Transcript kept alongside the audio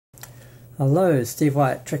Hello, Steve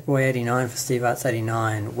White, TrekBoy89 for Steve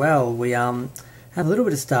Arts89. Well, we have a little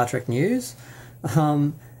bit of Star Trek news.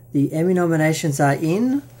 The Emmy nominations are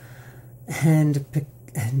in, and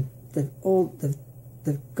they've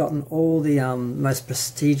gotten all the most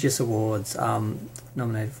prestigious awards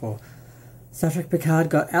nominated for. Star Trek Picard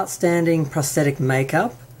got Outstanding Prosthetic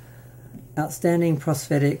Makeup, Outstanding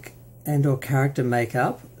Prosthetic and/or Character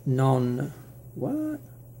Makeup,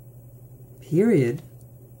 Period.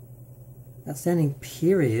 Outstanding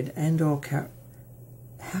period and/or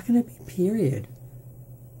how can it be period?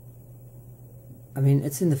 I mean,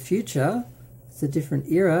 it's in the future. It's a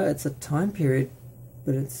different era. It's a time period,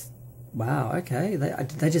 but it's wow. Okay, did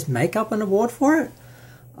they just make up an award for it?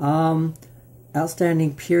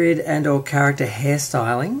 Outstanding period and/or character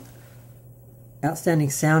hairstyling. Outstanding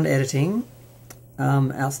sound editing.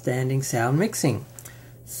 Outstanding sound mixing.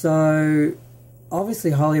 So obviously,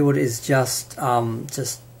 Hollywood is just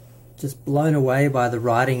blown away by the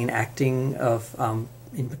writing and acting of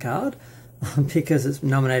in Picard because it's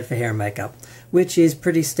nominated for hair and makeup, which is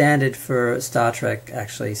pretty standard for Star Trek,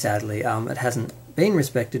 actually, sadly. It hasn't been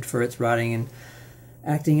respected for its writing and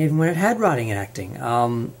acting, even when it had writing and acting.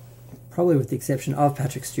 Probably with the exception of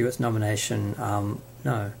Patrick Stewart's nomination.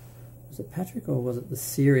 No. Was it Patrick or was it the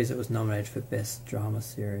series that was nominated for Best Drama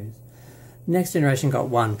Series? Next Generation got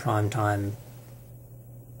one primetime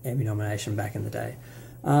Emmy nomination back in the day.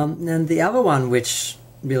 And the other one, which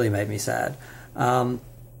really made me sad,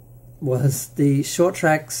 was the short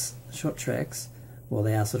treks. Well,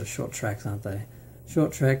 they are sort of short tracks, aren't they?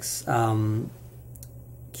 Short treks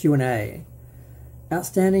Q&A.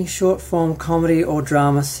 Outstanding short form comedy or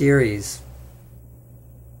drama series.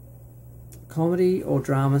 Comedy or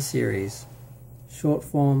drama series. Short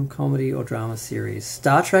form comedy or drama series.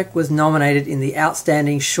 Star Trek was nominated in the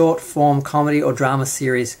Outstanding short form comedy or drama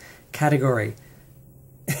series category.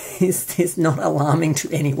 Is this not alarming to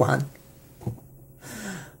anyone?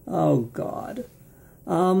 Oh, God.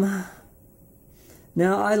 Now,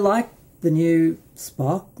 I like the new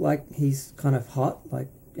Spock. Like, he's kind of hot,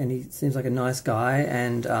 and he seems like a nice guy,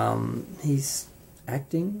 and his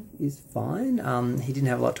acting is fine. He didn't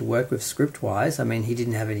have a lot to work with script-wise. I mean, he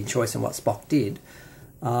didn't have any choice in what Spock did.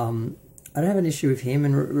 I don't have an issue with him.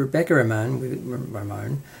 And Rebecca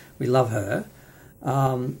Ramon, we love her.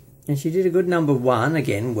 And she did a good number one,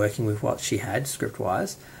 again, working with what she had,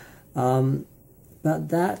 script-wise. But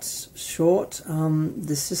that short,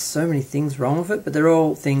 there's just so many things wrong with it, but they're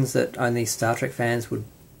all things that only Star Trek fans would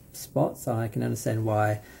spot, so I can understand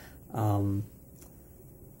why the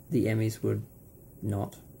Emmys would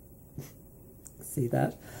not see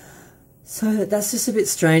that. So that's just a bit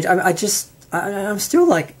strange. I'm still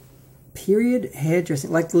like, period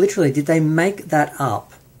hairdressing. Like, literally, did they make that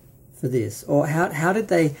up for this? Or how did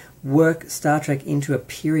they work Star Trek into a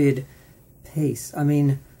period piece? I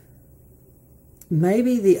mean,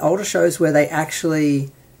 maybe the older shows where they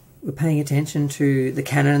actually were paying attention to the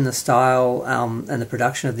canon and the style and the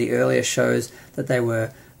production of the earlier shows that they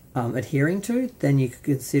were adhering to, then you could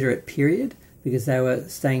consider it period, because they were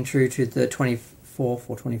staying true to the 24th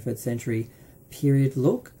or 21st century period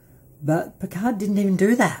look. But Picard didn't even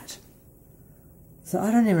do that. So I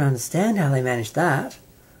don't even understand how they managed that.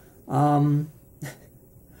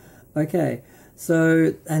 Okay,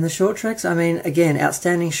 so, and the short tracks, I mean, again,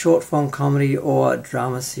 outstanding short form comedy or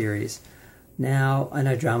drama series. Now, I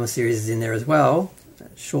know drama series is in there as well.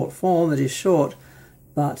 Short form, it is short,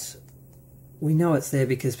 but we know it's there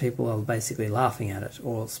because people are basically laughing at it,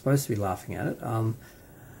 or supposed to be laughing at it.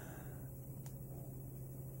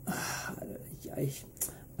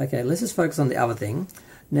 Okay, let's just focus on the other thing.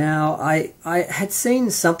 Now, I had seen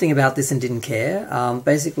something about this and didn't care.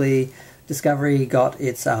 Basically, Discovery got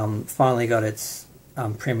its finally got its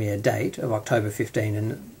premiere date of October 15,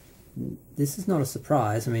 and this is not a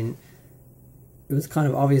surprise. I mean, it was kind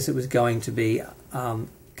of obvious it was going to be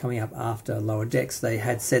coming up after Lower Decks. They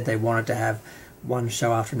had said they wanted to have one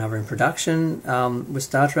show after another in production with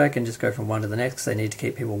Star Trek and just go from one to the next. They need to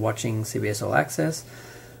keep people watching CBS All Access.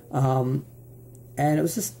 And it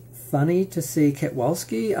was just funny to see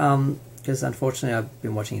Ketwolski, because unfortunately I've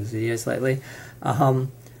been watching his videos lately,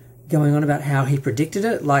 going on about how he predicted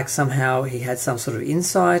it, like somehow he had some sort of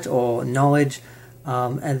insight or knowledge,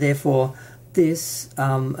 and therefore this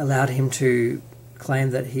allowed him to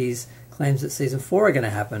claim that his claims that Season 4 are going to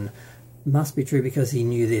happen must be true because he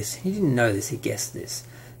knew this. He didn't know this, he guessed this.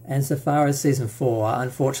 And so far as Season 4,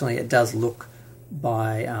 unfortunately it does look,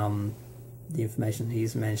 by the information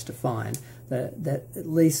he's managed to find, that at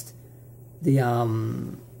least the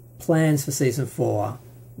plans for Season 4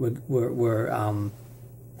 were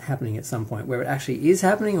happening at some point. Where it actually is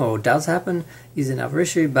happening or does happen is another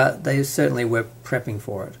issue, but they certainly were prepping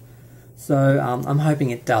for it. So I'm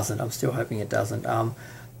hoping it doesn't. I'm still hoping it doesn't. But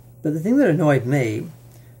the thing that annoyed me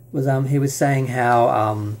was he was saying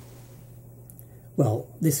how, well,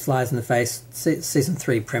 this flies in the face, Season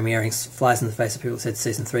 3 premiering flies in the face of people who said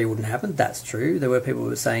Season 3 wouldn't happen. That's true. There were people who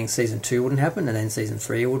were saying Season 2 wouldn't happen and then Season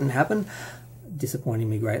 3 wouldn't happen, disappointing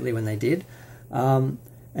me greatly when they did. And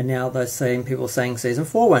now those same people saying Season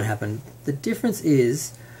 4 won't happen. The difference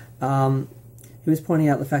is, he was pointing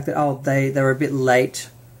out the fact that, they were a bit late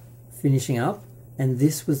finishing up, and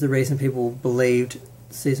this was the reason people believed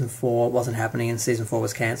Season 4 wasn't happening and Season 4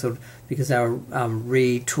 was cancelled, because they were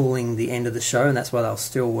retooling the end of the show, and that's why they were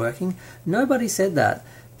still working. Nobody said that.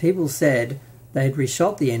 People said they had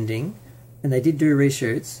reshot the ending, and they did do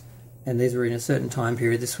reshoots, and these were in a certain time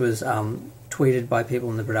period. This was tweeted by people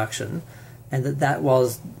in the production, and that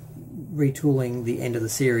was retooling the end of the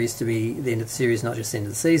series to be the end of the series, not just the end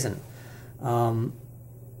of the season.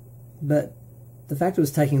 But the fact it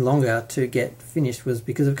was taking longer to get finished was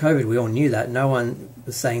because of COVID. We all knew that. No one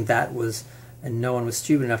was saying that was, and no one was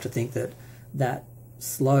stupid enough to think that that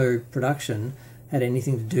slow production had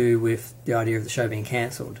anything to do with the idea of the show being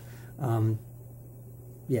cancelled. And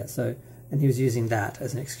he was using that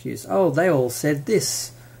as an excuse. Oh, they all said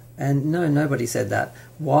this. And no, nobody said that.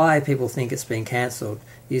 Why people think it's been cancelled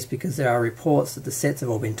is because there are reports that the sets have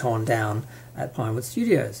all been torn down at Pinewood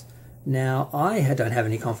Studios. Now, I don't have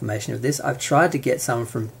any confirmation of this. I've tried to get some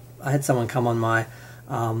from... I had someone come on my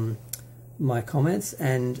my comments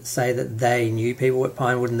and say that they knew people at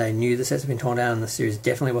Pinewood and they knew the sets had been torn down and the series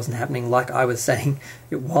definitely wasn't happening like I was saying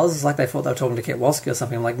it was. Like they thought they were talking to Ketwolski or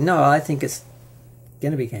something. I'm like, no, I think it's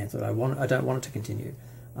going to be cancelled. I don't want it to continue.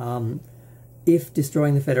 If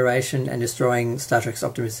destroying the Federation and destroying Star Trek's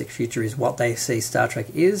optimistic future is what they see Star Trek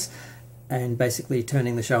is, and basically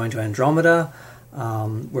turning the show into Andromeda,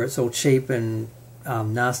 where it's all cheap and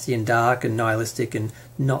nasty and dark and nihilistic and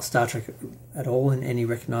not Star Trek at all in any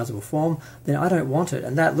recognisable form, then I don't want it.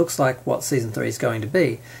 And that looks like what Season 3 is going to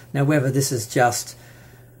be. Now, whether this is just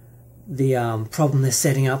the problem they're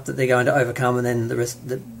setting up that they're going to overcome and then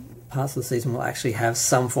the parts of the season will actually have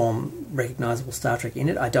some form recognisable Star Trek in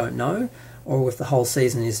it, I don't know. Or if the whole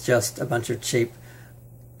season is just a bunch of cheap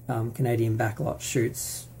Canadian backlot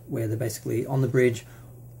shoots where they're basically on the bridge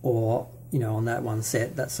or, on that one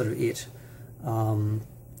set, that's sort of it. I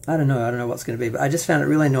don't know what's going to be, but I just found it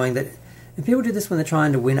really annoying that, and people do this when they're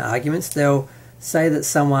trying to win arguments, they'll say that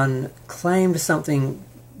someone claimed something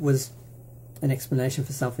was an explanation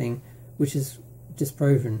for something which is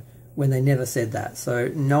disproven when they never said that. So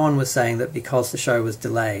no one was saying that because the show was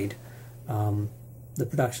delayed, the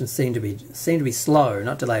production seemed to be slow,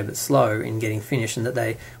 not delayed, but slow in getting finished, and that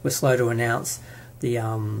they were slow to announce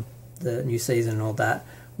the new season and all that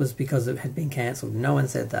was because it had been cancelled. No one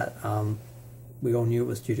said that. We all knew it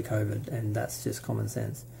was due to COVID, and that's just common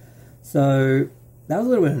sense. So that was a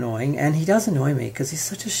little bit annoying, and he does annoy me because he's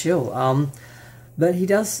such a shill. But he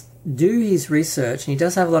does do his research, and he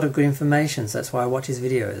does have a lot of good information, so that's why I watch his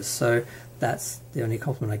videos. So that's the only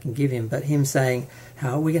compliment I can give him. But him saying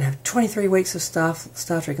how we're going to have 23 weeks of Star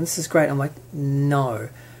Trek, and this is great. I'm like, no,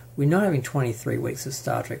 we're not having 23 weeks of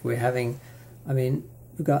Star Trek. We're having, we've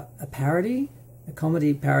got a parody, a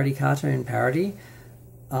comedy parody, cartoon parody,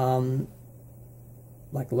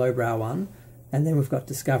 like lowbrow one, and then we've got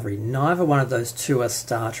Discovery. Neither one of those two are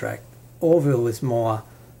Star Trek. Orville is more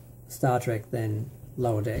Star Trek than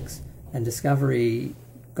Lower Decks, and Discovery,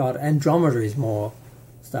 Andromeda is more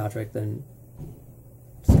Star Trek than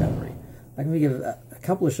Discovery. I can give a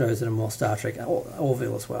couple of shows that are more Star Trek,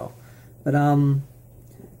 Orville as well. But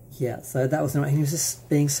yeah, so that was annoying. He was just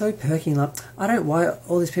being so perky, like, I don't know why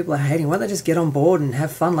all these people are hating. Why don't they just get on board and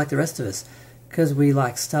have fun like the rest of us? Because we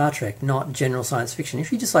like Star Trek, not general science fiction.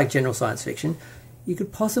 If you just like general science fiction, you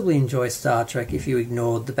could possibly enjoy Star Trek if you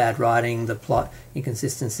ignored the bad writing, the plot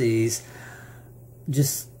inconsistencies.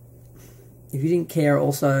 Just, if you didn't care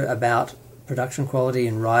also about production quality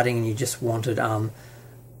and writing, and you just wanted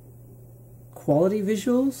quality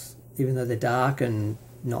visuals, even though they're dark and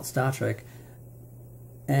not Star Trek,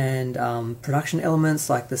 and production elements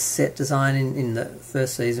like the set design in the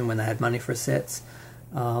first season when they had money for sets,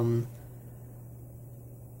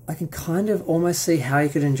 I can kind of almost see how you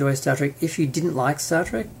could enjoy Star Trek if you didn't like Star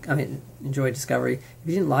Trek. Enjoy Discovery. If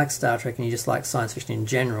you didn't like Star Trek and you just like science fiction in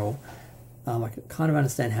general, I can kind of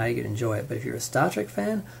understand how you could enjoy it. But if you're a Star Trek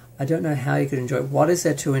fan, I don't know how you could enjoy it. What is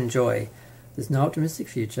there to enjoy? There's no optimistic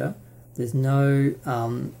future. There's no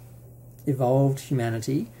evolved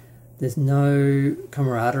humanity. There's no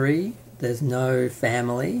camaraderie. There's no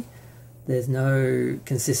family. There's no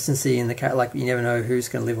consistency in the character. Like, you never know who's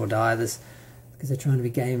going to live or die. Because they're trying to be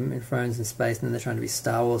Game of Thrones in space, and then they're trying to be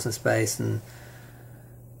Star Wars in space, and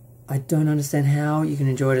I don't understand how you can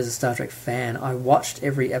enjoy it as a Star Trek fan. I watched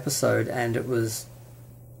every episode, and it was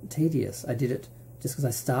tedious. I did it just because I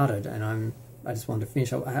started, and I just wanted to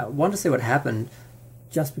finish. I wanted to see what happened,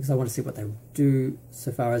 just because I want to see what they do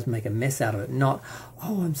so far as make a mess out of it. Not,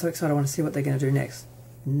 oh, I'm so excited, I want to see what they're going to do next.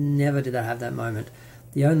 Never did I have that moment.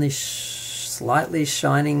 The only slightly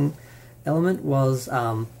shining element was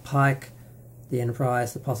Pike, the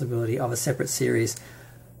Enterprise, the possibility of a separate series.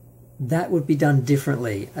 That would be done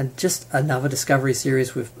differently. And just another Discovery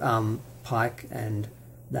series with Pike and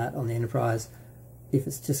that on the Enterprise. If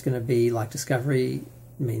it's just going to be like Discovery,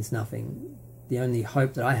 means nothing. The only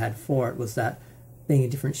hope that I had for it was that being a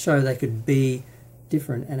different show, they could be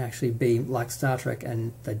different and actually be like Star Trek,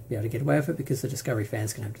 and they'd be able to get away with it because the Discovery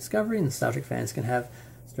fans can have Discovery and the Star Trek fans can have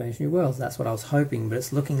Strange New Worlds. That's what I was hoping, but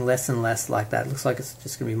it's looking less and less like that. It looks like it's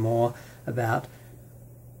just going to be more about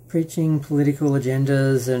preaching political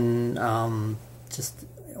agendas and just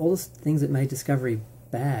all the things that made Discovery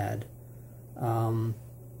bad. And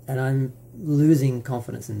I'm losing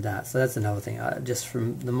confidence in that. So that's another thing. Just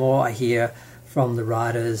from the more I hear from the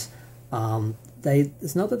writers,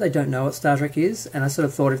 it's not that they don't know what Star Trek is, and I sort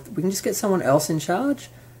of thought if we can just get someone else in charge,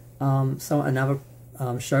 another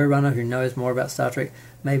showrunner who knows more about Star Trek,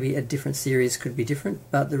 maybe a different series could be different.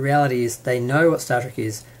 But the reality is they know what Star Trek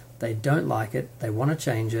is, they don't like it, they want to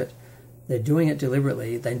change it, they're doing it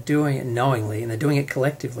deliberately, they're doing it knowingly, and they're doing it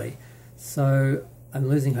collectively. So I'm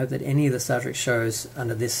losing hope that any of the Star Trek shows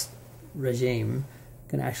under this regime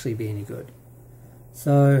can actually be any good.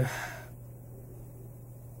 So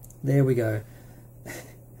there we go.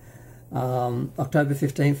 October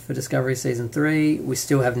 15th for Discovery Season 3. We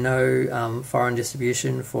still have no foreign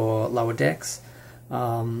distribution for Lower Decks.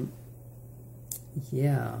 Yeah.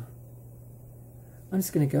 I'm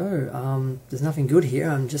just going to go. There's nothing good here.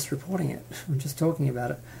 I'm just reporting it. I'm just talking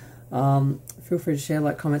about it. Feel free to share,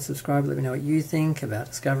 like, comment, subscribe. Let me know what you think about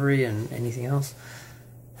Discovery and anything else.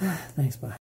 Thanks, bye.